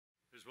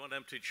one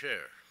empty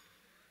chair.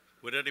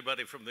 Would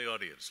anybody from the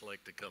audience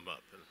like to come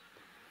up?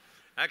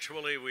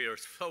 Actually, we are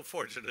so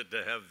fortunate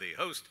to have the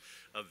host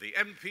of the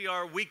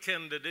NPR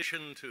Weekend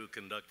Edition to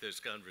conduct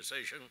this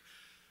conversation,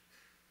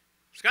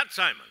 Scott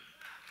Simon.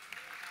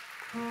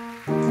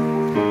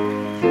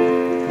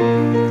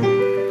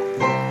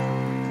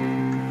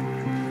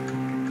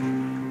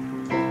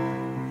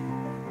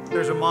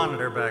 There's a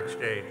monitor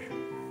backstage.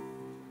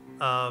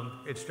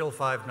 It's still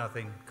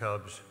 5-0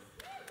 Cubs,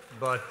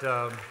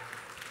 but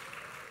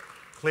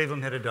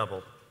Cleveland hit a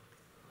double.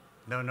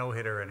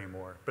 No-hitter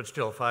anymore, but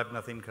still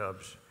 5-0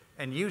 Cubs.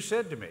 And you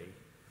said to me,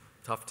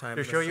 tough time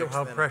to show you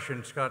how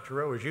prescient Scott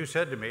Turow is, you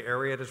said to me,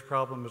 Arrieta's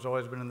problem has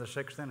always been in the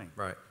 6th inning.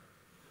 Right.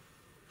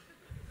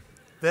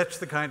 That's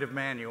the kind of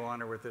man you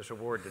honor with this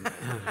award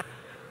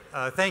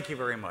tonight. Thank you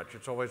very much.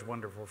 It's always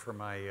wonderful for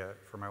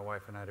my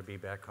wife and I to be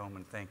back home,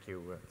 and thank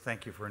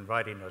you for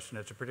inviting us. And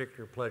it's a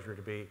particular pleasure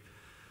to be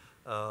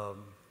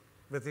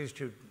with these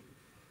two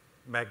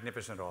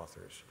magnificent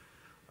authors.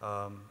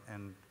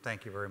 And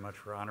thank you very much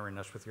for honoring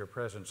us with your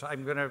presence.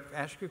 I'm going to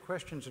ask you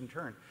questions in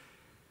turn.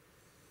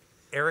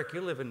 Erik,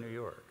 you live in New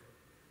York.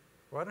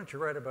 Why don't you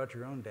write about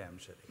your own damn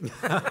city?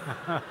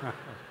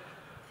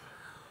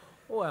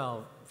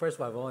 Well, first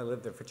of all, I've only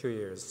lived there for 2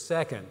 years.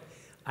 Second,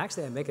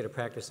 actually, I make it a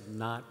practice of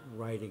not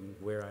writing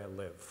where I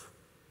live.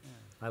 Yeah.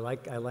 I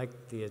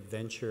like the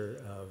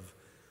adventure of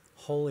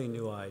wholly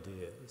new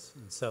ideas.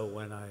 And so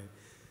when I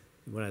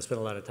spent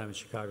a lot of time in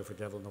Chicago for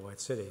Devil in the White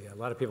City, a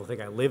lot of people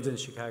think I lived in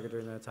Chicago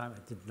during that time. I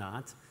did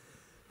not.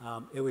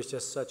 It was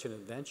just such an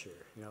adventure.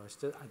 You know,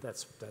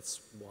 that's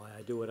why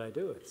I do what I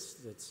do.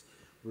 It's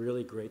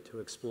really great to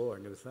explore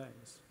new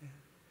things. Yeah.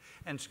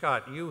 And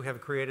Scott, you have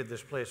created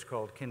this place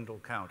called Kindle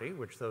County,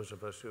 which those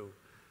of us who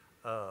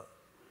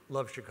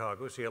love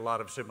Chicago see a lot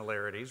of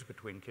similarities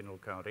between Kindle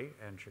County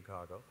and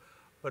Chicago.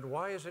 But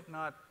why is it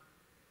not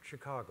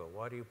Chicago?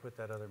 Why do you put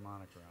that other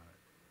moniker on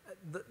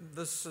it?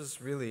 This is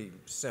really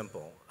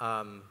simple.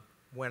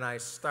 When I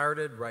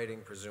started writing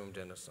Presumed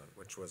Innocent,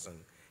 which was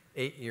an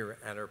 8-year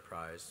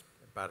enterprise,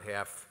 about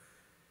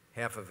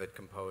half of it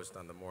composed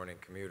on the morning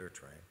commuter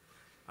train,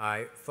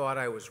 I thought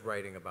I was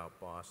writing about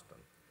Boston.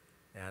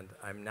 And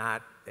I'm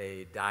not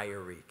a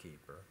diary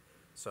keeper,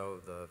 so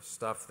the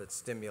stuff that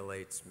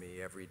stimulates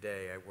me every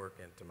day I work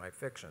into my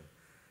fiction.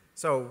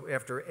 So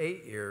after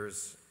 8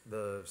 years,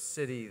 the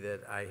city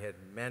that I had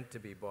meant to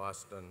be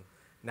Boston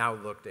now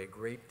looked a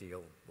great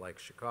deal like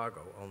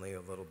Chicago, only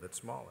a little bit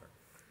smaller.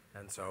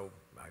 And so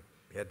I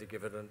had to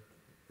give it a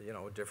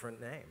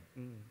different name.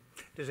 Mm.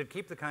 Does it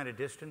keep the kind of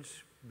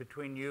distance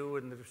between you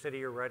and the city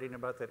you're writing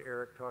about that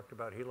Erik talked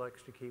about he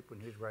likes to keep when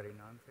he's writing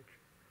nonfiction?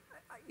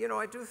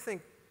 I do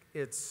think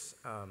it's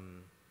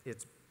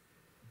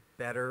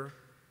better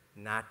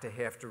not to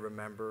have to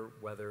remember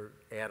whether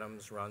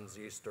Adams runs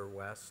east or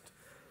west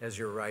as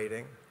you're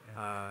writing.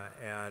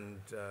 Yeah.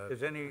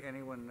 Does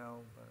anyone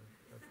know?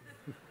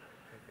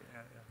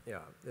 Yeah,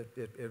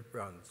 it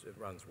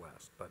runs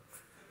west. But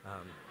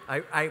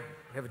I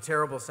have a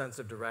terrible sense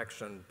of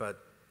direction,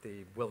 but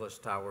the Willis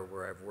Tower,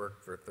 where I've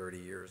worked for 30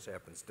 years,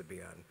 happens to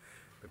be on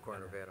the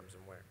corner of Adams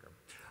and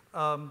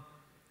Wacker.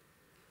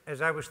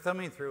 As I was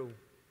thumbing through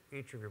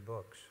each of your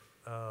books,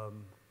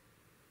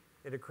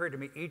 it occurred to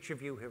me each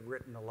of you have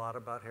written a lot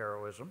about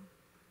heroism,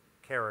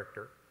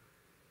 character,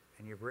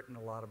 and you've written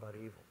a lot about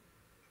evil.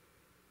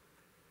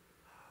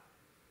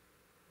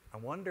 I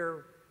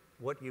wonder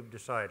what you've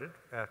decided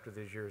after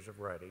these years of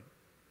writing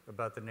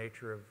about the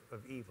nature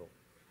of evil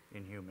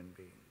in human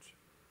beings.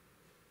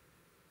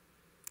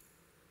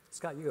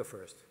 Scott, you go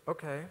first.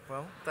 Okay,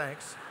 well,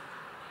 thanks.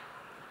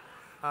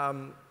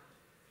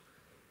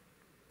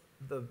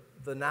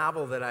 The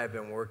novel that I've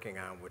been working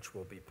on, which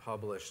will be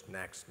published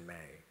next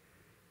May,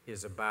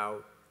 is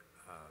about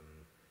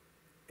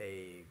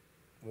a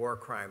war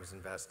crimes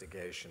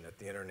investigation at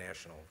the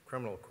International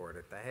Criminal Court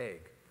at The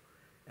Hague.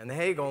 And the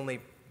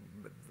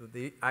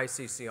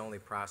ICC only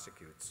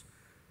prosecutes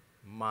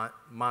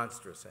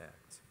monstrous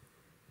acts.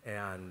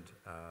 And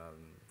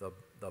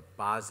the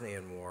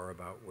Bosnian War,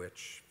 about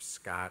which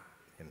Scott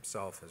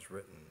himself has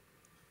written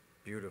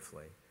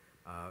beautifully,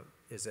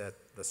 is at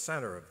the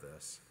center of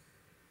this.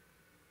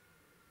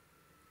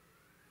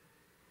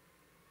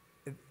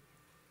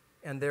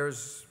 And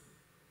there's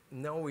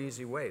no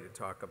easy way to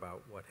talk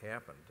about what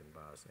happened in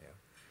Bosnia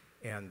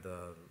and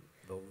the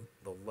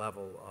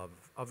level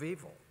of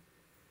evil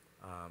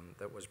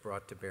that was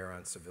brought to bear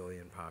on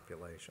civilian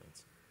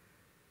populations.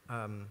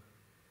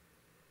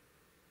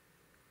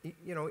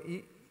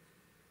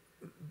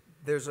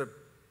 There's a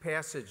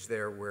passage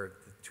there where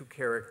the two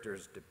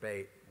characters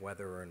debate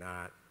whether or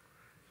not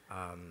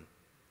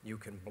you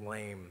can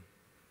blame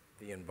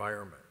the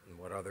environment and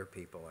what other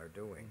people are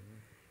doing.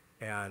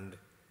 Mm-hmm. And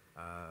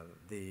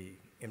the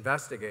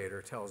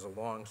investigator tells a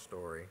long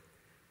story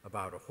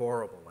about a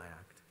horrible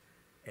act,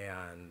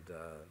 and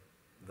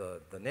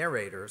the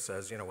narrator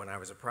says, when I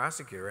was a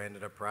prosecutor, I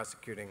ended up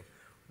prosecuting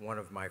one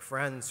of my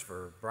friends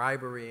for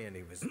bribery, and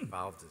he was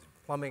involved as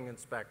a plumbing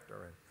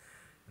inspector,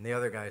 and the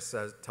other guy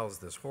tells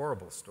this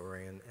horrible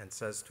story and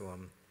says to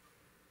him,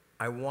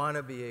 I want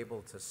to be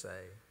able to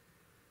say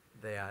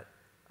that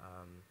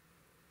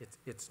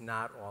it's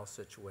not all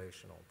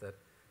situational,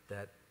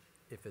 that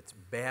if it's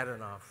bad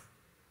enough,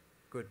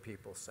 good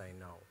people say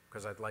no,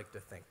 because I'd like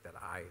to think that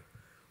I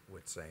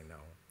would say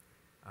no.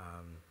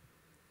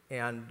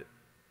 And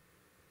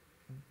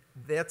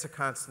that's a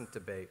constant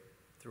debate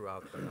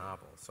throughout the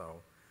novel. So,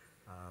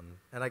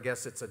 and I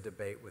guess it's a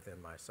debate within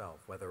myself,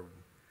 whether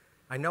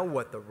I know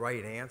what the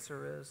right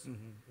answer is,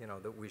 you know,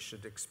 that we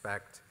should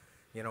expect,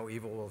 you know,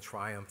 evil will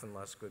triumph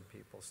unless good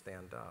people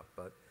stand up.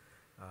 But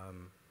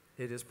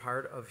it is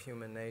part of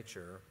human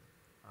nature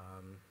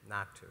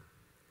not to,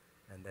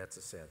 and that's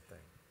a sad thing.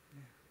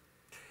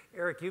 Yeah.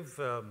 Erik, you've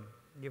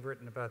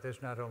written about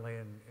this not only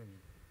in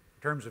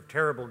terms of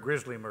terrible,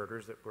 grisly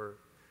murders that were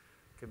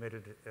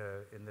committed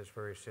in this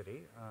very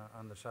city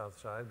on the South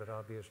Side, but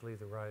obviously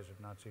the rise of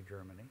Nazi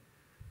Germany.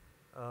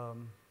 I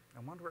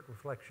wonder what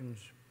reflections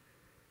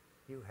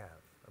you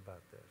have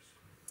about this.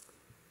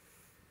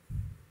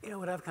 You know,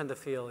 what I've come to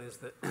feel is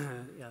that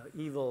you know,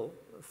 evil,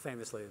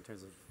 famously in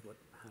terms of what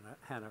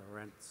Hannah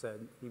Arendt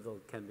said, evil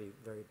can be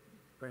very,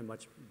 very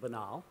much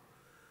banal,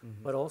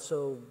 but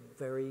also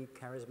very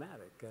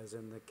charismatic, as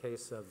in the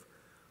case of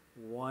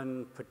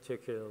one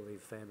particularly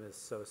famous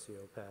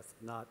sociopath,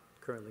 not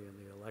currently in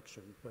the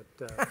election, but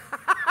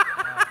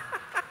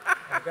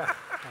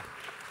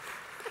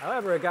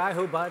however, a guy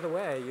who, by the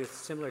way, used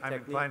similar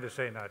techniques. I'm inclined to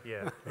say not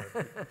yet.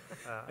 But,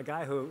 a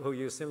guy who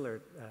used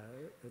similar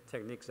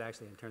techniques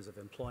actually in terms of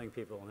employing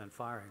people and then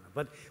firing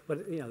them.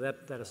 But you know,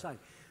 that aside,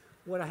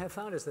 what I have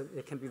found is that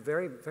it can be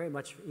very, very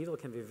much, evil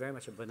can be very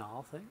much a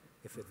banal thing.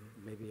 If it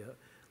may be a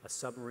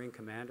submarine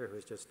commander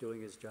who's just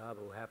doing his job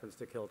who happens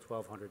to kill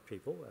 1,200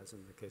 people, as in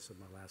the case of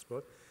my last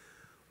book,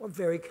 or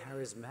very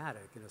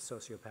charismatic in a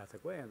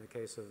sociopathic way in the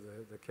case of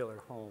the killer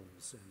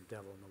Holmes in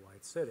Devil in the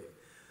White City,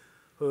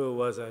 who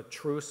was a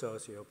true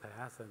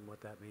sociopath, and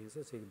what that means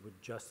is he would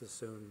just as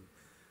soon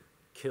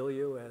kill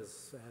you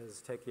as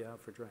take you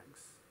out for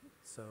drinks.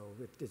 So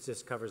it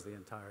just covers the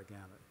entire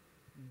gamut.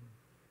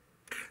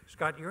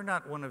 Scott, you're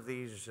not one of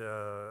these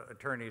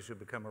attorneys who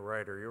become a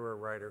writer. You're a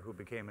writer who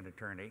became an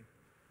attorney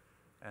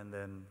and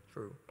then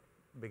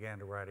began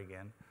to write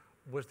again.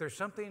 Was there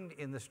something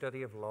in the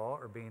study of law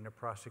or being a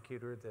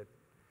prosecutor that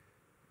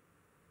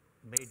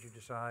made you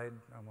decide,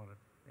 I want to,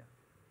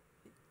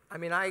 I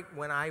mean,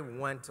 when I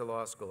went to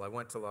law school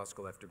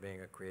after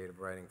being a creative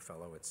writing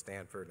fellow at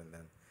Stanford and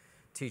then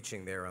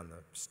teaching there on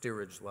the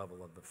steerage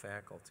level of the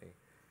faculty.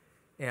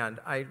 And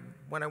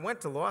when I went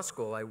to law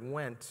school, I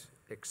went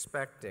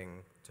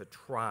expecting to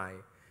try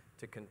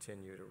to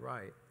continue to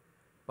write.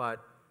 But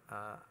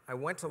I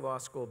went to law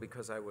school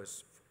because I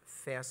was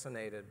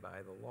fascinated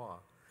by the law.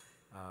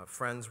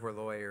 Friends were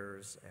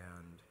lawyers,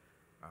 and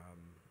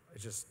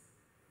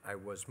I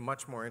was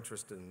much more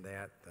interested in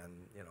that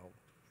than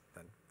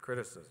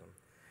criticism.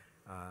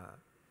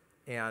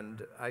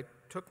 And I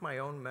took my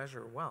own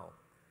measure well.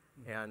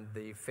 And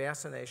the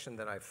fascination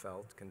that I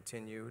felt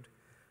continued.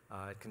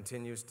 It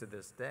continues to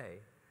this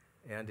day.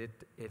 And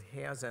it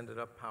has ended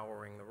up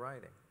powering the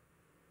writing.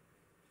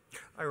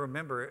 I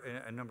remember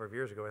a number of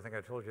years ago, I think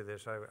I told you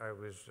this,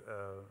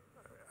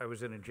 I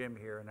was in a gym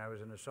here and I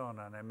was in a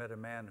sauna and I met a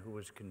man who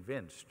was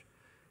convinced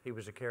he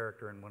was a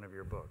character in one of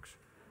your books.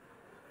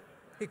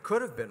 He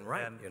could have been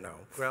right, and, you know.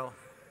 Well,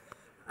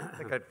 I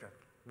think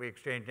we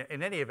exchanged.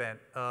 In any event,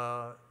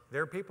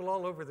 there are people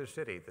all over the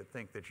city that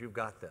think that you've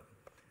got them.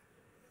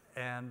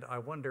 And I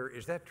wonder,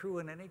 is that true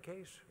in any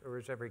case, or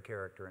is every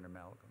character an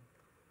amalgam?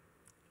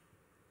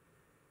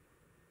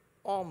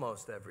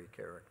 Almost every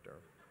character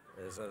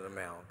is an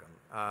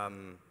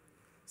amalgam.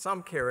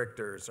 Some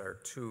characters are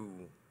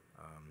too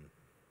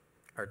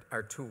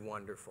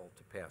wonderful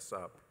to pass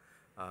up.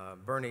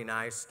 Bernie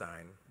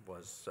Einstein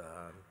was,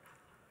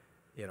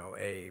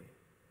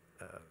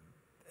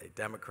 a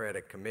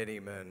Democratic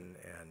committeeman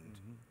and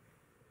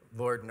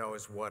Lord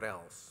knows what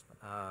else.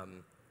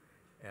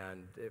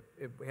 And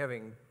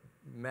having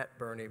met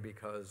Bernie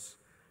because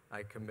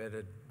I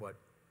committed what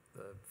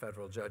the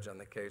federal judge on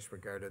the case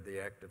regarded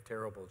the act of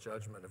terrible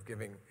judgment of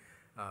giving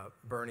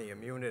Bernie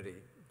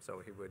immunity so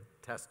he would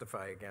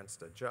testify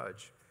against a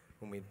judge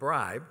whom he'd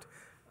bribed.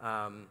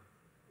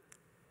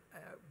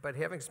 But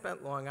having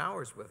spent long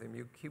hours with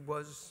him, he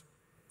was,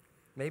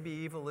 maybe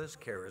evil is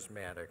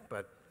charismatic,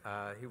 but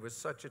he was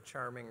such a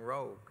charming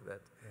rogue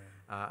that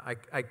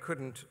I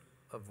couldn't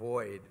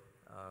avoid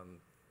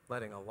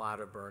letting a lot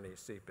of Bernie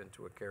seep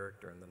into a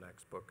character in the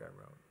next book I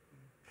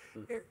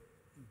wrote.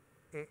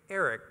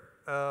 Erik,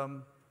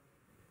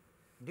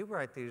 you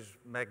write these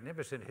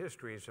magnificent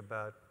histories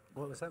about...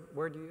 What was that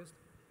word you used?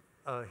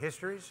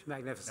 Histories?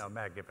 Magnificent. No,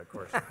 magnificent, of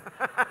course.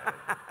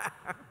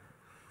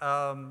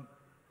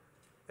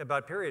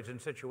 About periods and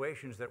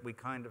situations that we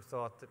kind of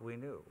thought that we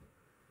knew.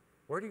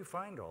 Where do you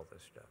find all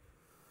this stuff?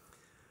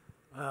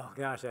 Oh,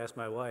 gosh, I asked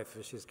my wife.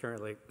 She's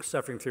currently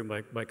suffering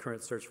through my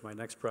current search for my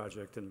next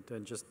project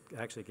and just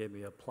actually gave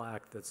me a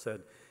plaque that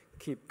said,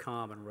 keep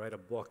calm and write a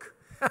book.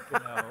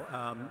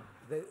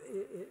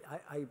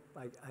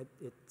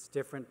 It's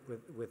different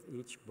with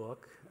each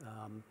book.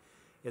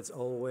 It's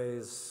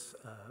always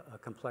a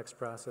complex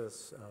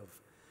process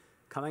of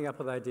coming up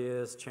with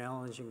ideas,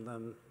 challenging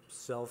them,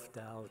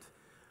 self-doubt.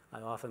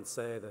 I often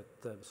say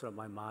that sort of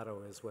my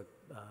motto is what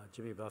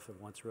Jimmy Buffett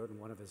once wrote in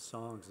one of his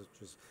songs, which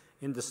was,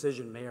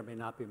 indecision may or may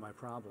not be my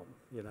problem,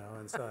 you know?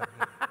 And so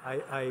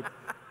I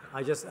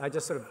just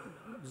sort of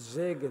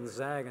zig and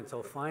zag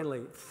until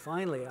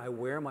finally I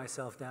wear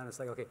myself down. It's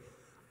like, okay,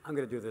 I'm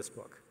gonna do this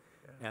book.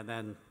 Yeah. And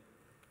then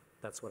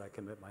that's what I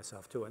commit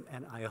myself to.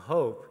 And I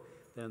hope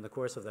that in the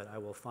course of that, I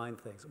will find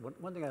things.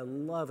 One thing I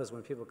love is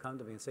when people come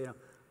to me and say, you know,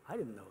 I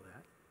didn't know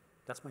that.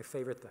 That's my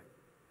favorite thing.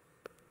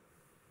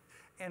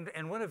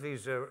 And one of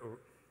these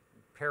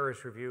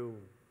Paris Review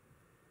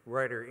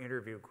writer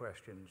interview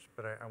questions,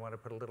 but I want to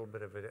put a little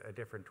bit of a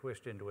different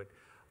twist into it.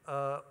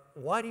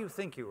 Why do you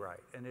think you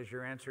write? And is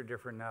your answer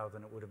different now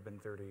than it would have been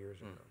 30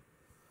 years ago?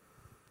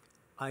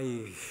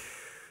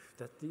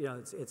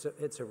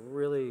 It's a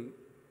really,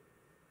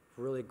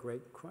 really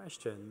great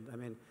question. I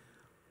mean,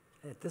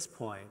 at this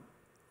point,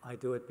 I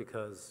do it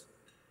because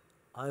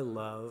I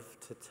love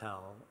to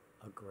tell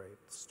a great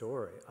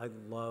story. I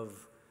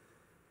love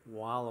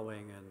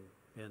wallowing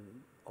in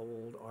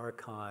old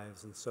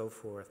archives and so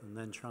forth, and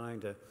then trying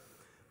to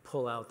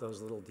pull out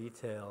those little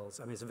details.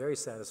 I mean, it's very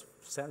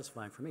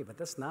satisfying for me, but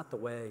that's not the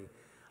way.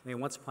 I mean,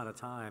 once upon a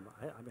time,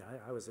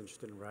 I was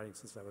interested in writing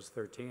since I was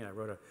 13. I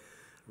wrote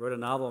a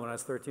novel when I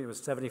was 13. It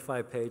was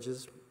 75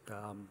 pages.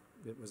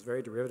 It was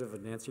very derivative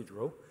of Nancy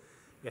Drew.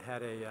 It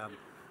had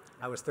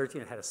I was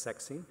 13, it had a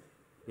sex scene,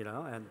 you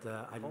know, and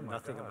I knew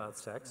nothing about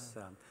sex.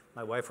 Yeah.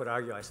 My wife would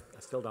argue, I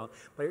still don't.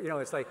 But, you know,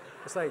 it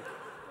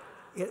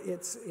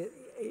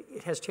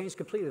has changed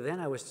completely. Then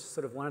I was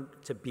sort of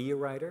wanted to be a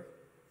writer,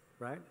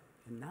 right?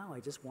 And now I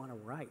just want to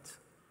write.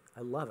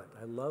 I love it.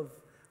 I love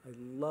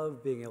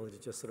being able to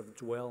just sort of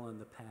dwell in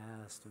the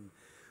past and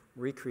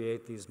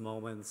recreate these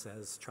moments,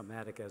 as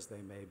traumatic as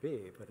they may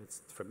be. But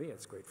for me,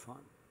 it's great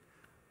fun.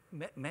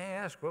 May I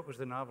ask, what was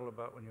the novel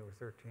about when you were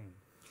 13?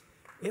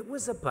 It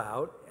was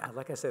about,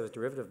 like I said, it was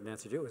derivative of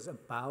Nancy Drew. It was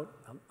about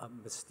a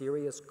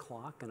mysterious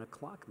clock and a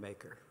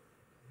clockmaker.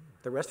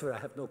 The rest of it, I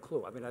have no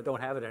clue. I mean, I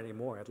don't have it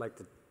anymore. I'd like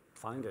to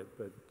find it,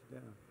 but yeah.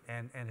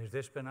 And has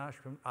this been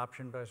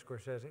optioned by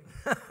Scorsese?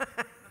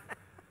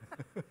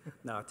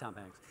 No, Tom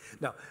Hanks.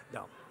 No.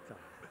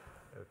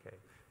 Okay.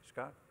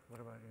 Scott, what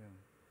about you?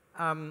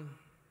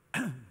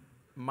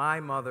 My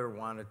mother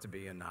wanted to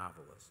be a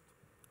novelist,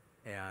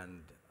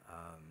 and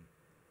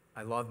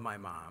I love my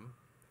mom.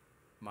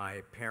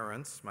 My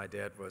parents, my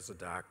dad was a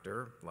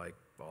doctor, like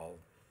all,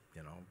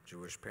 you know,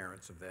 Jewish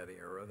parents of that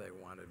era. They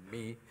wanted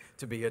me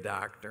to be a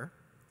doctor,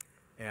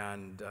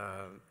 and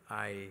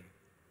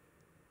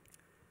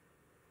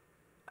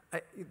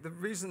the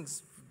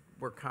reasons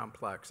were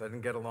complex. I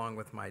didn't get along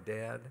with my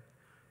dad.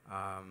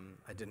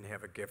 I didn't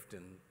have a gift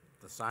in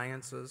the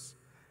sciences,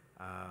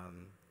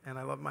 and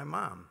I loved my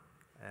mom.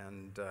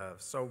 And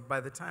so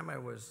by the time I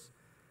was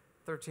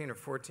 13 or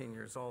 14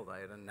 years old, I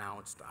had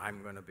announced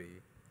I'm going to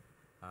be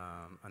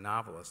a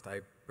novelist.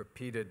 I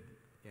repeated,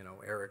 you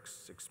know,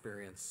 Erik's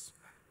experience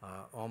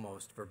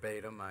almost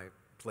verbatim. I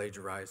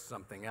plagiarized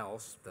something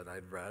else that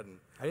I'd read. And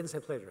I didn't say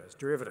plagiarized,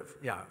 derivative.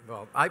 Yeah,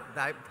 well,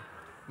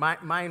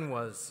 mine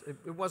was,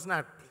 it was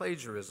not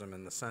plagiarism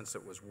in the sense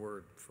it was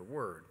word for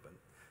word, but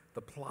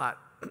the plot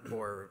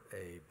bore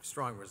a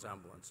strong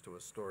resemblance to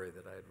a story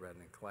that I had read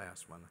in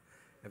class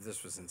if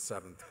this was in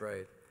 7th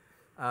grade.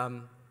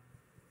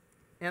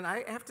 And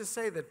I have to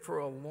say that for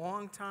a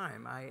long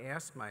time, I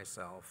asked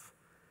myself,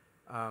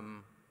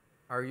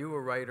 are you a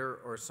writer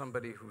or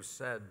somebody who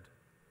said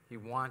he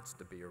wants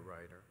to be a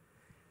writer?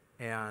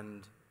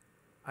 And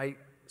I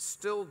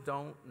still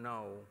don't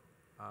know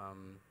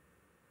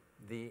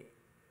the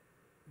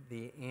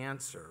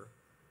answer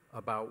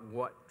about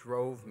what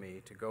drove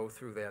me to go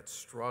through that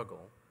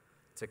struggle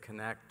to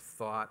connect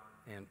thought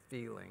and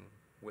feeling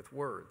with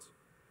words.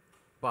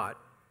 But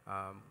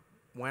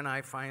when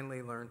I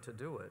finally learned to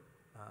do it,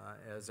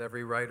 as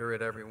every writer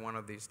at every one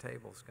of these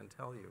tables can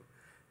tell you,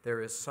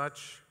 there is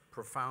such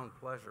profound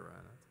pleasure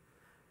in it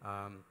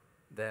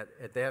that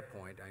at that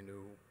point I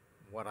knew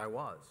what I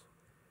was,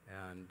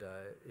 and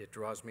it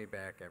draws me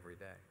back every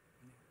day.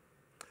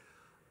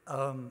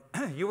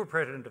 You were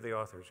president of the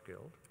Authors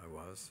Guild. I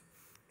was.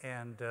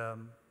 And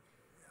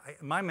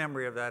my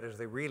memory of that is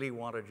they really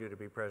wanted you to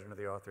be president of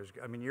the Authors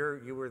Guild. I mean,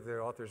 you were the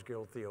Authors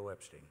Guild Theo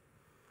Epstein.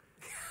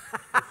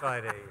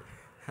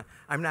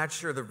 I'm not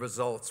sure the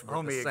results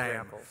were the same.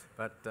 Example.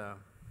 But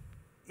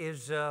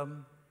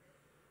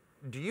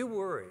do you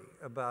worry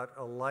about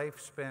a life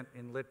spent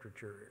in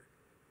literature,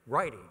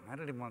 writing? I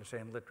don't even want to say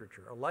in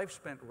literature. A life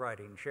spent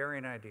writing,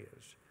 sharing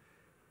ideas,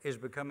 is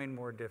becoming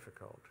more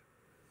difficult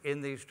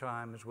in these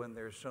times when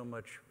there's so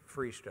much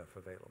free stuff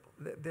available?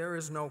 There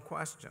is no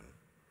question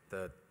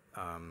that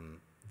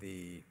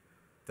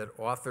that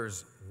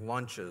authors'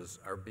 lunches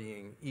are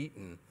being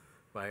eaten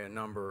by a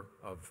number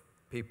of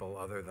people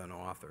other than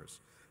authors.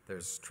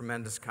 There's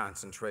tremendous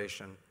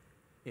concentration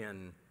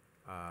in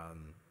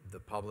the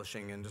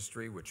publishing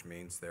industry, which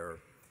means there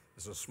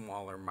is a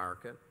smaller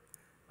market.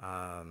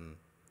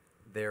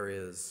 There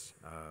is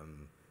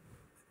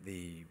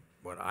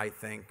what I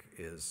think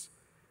is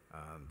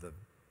the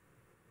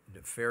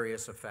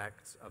nefarious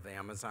effects of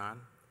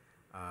Amazon,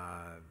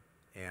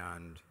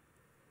 and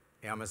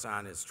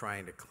Amazon is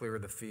trying to clear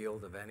the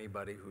field of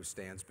anybody who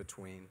stands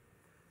between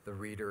the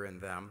reader and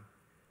them,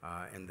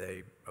 and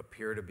they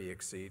appear to be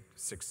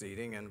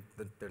succeeding, and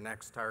their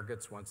next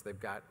targets, once they've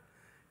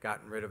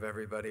gotten rid of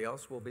everybody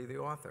else, will be the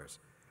authors.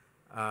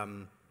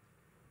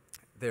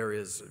 There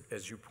is,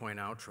 as you point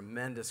out,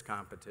 tremendous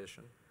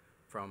competition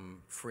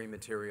from free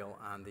material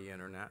on the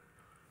internet.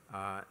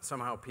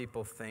 Somehow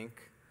people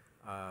think,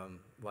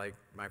 like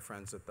my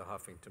friends at the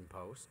Huffington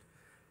Post,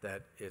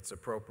 that it's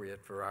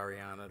appropriate for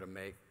Ariana to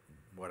make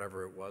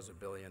whatever it was, $1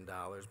 billion,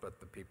 but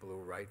the people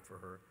who write for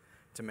her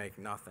to make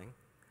nothing.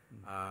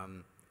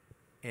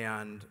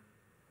 And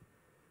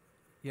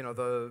you know,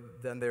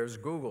 then there's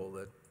Google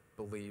that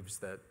believes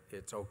that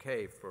it's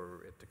okay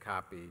for it to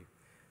copy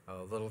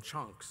little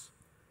chunks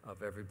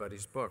of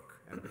everybody's book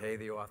and pay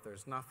the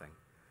authors nothing.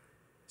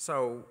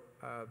 So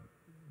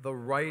the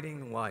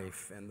writing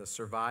life and the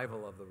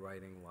survival of the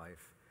writing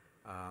life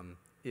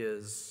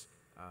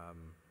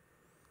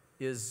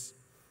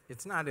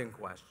it's not in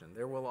question.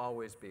 There will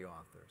always be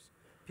authors.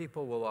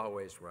 People will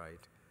always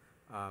write.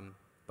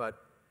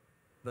 But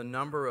the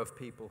number of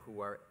people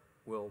who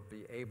will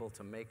be able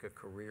to make a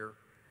career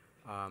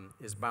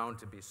is bound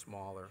to be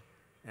smaller.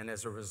 And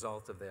as a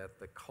result of that,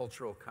 the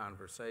cultural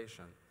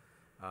conversation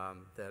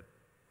that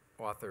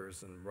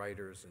authors and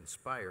writers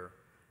inspire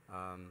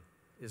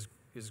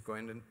is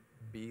going to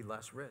be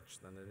less rich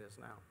than it is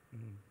now.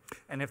 Mm-hmm.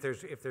 And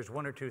if there's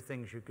one or two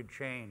things you could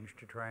change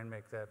to try and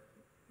make that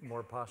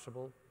more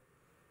possible,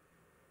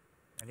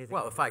 anything?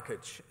 Well, if I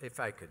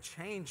could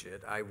change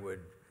it, I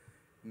would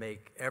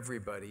make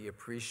everybody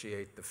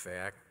appreciate the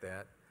fact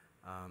that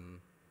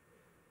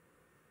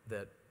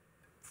that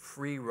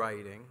free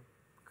writing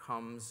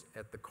comes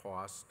at the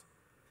cost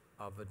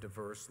of a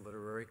diverse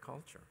literary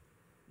culture.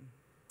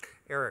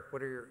 Erik,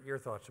 what are your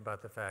thoughts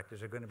about the fact?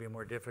 Is it going to be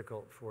more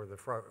difficult for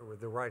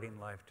the writing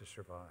life to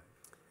survive?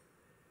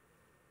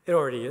 It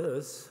already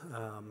is,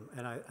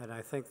 and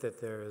I think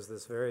that there is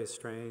this very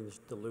strange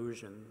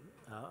delusion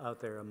out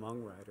there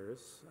among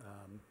writers.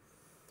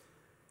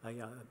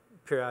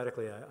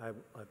 Periodically,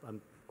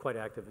 I'm quite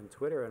active in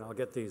Twitter, and I'll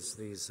get these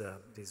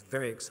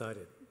very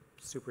excited,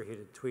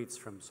 superheated tweets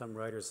from some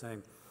writers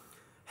saying,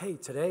 "Hey,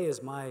 today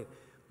is my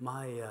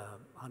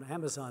on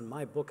Amazon,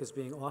 my book is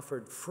being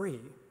offered free."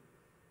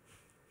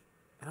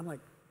 And I'm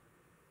like,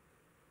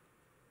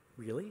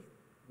 really?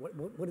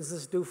 What does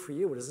this do for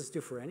you? What does this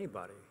do for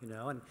anybody? You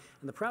know, and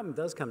the problem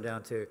does come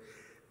down to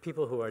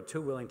people who are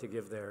too willing to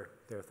give their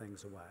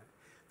things away.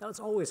 Now, it's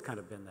always kind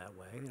of been that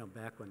way. You know,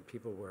 back when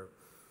people were,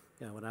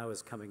 you know, when I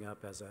was coming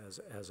up as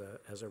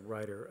a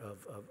writer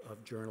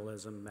of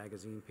journalism,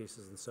 magazine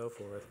pieces, and so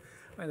forth,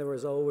 I mean, there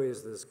was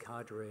always this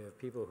cadre of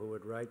people who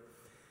would write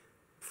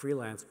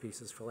freelance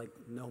pieces for like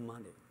no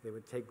money. They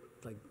would take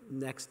like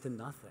next to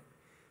nothing,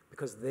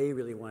 because they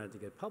really wanted to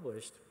get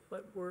published,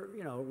 but were,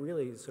 you know,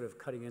 really sort of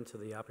cutting into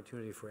the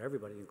opportunity for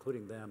everybody,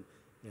 including them,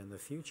 in the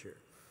future.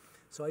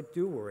 So I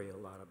do worry a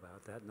lot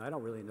about that, and I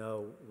don't really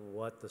know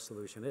what the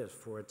solution is.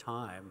 For a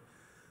time,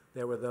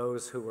 there were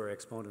those who were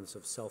exponents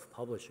of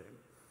self-publishing,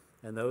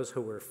 and those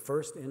who were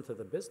first into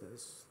the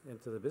business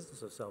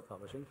of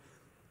self-publishing.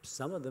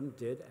 Some of them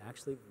did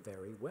actually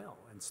very well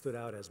and stood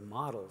out as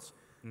models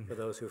for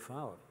those who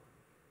followed.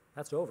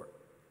 That's over.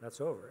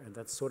 That's over, and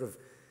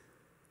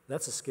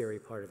that's a scary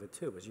part of it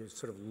too, is you're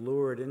sort of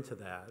lured into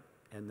that,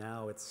 and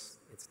now it's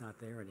not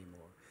there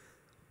anymore.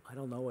 I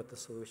don't know what the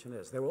solution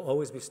is. There will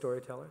always be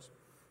storytellers.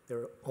 There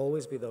will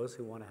always be those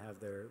who want to have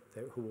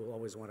who will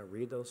always want to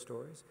read those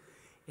stories.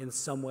 In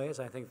some ways,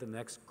 I think the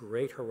next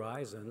great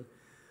horizon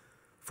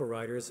for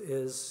writers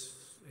is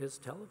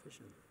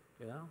television.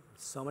 You know,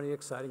 so many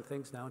exciting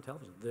things now in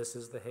television. This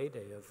is the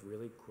heyday of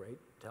really great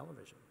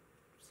television.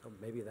 So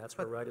maybe that's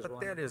where writers will.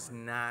 But that is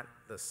not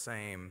the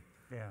same.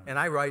 Yeah. And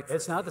I write.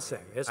 It's not the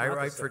same. I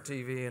write for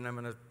TV,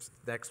 and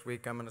next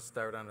week I'm gonna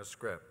start on a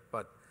script.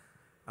 But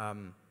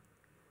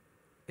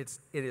it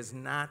is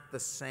not the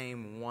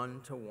same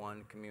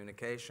one-to-one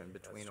communication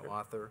between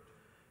author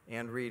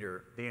and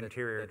reader. The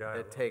interior dialogue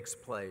that takes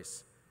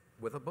place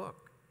with a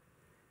book.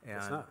 And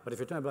it's not. But if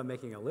you're talking about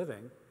making a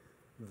living,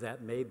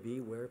 that may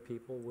be where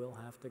people will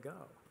have to go.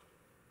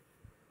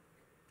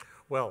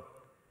 Well,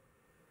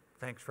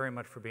 thanks very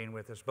much for being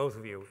with us, both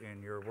of you,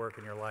 in your work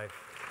and your life.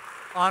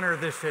 Honor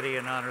this city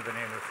and honor the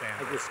name of Sandburg.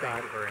 Thank you, Scott.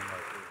 Thank you very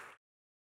much.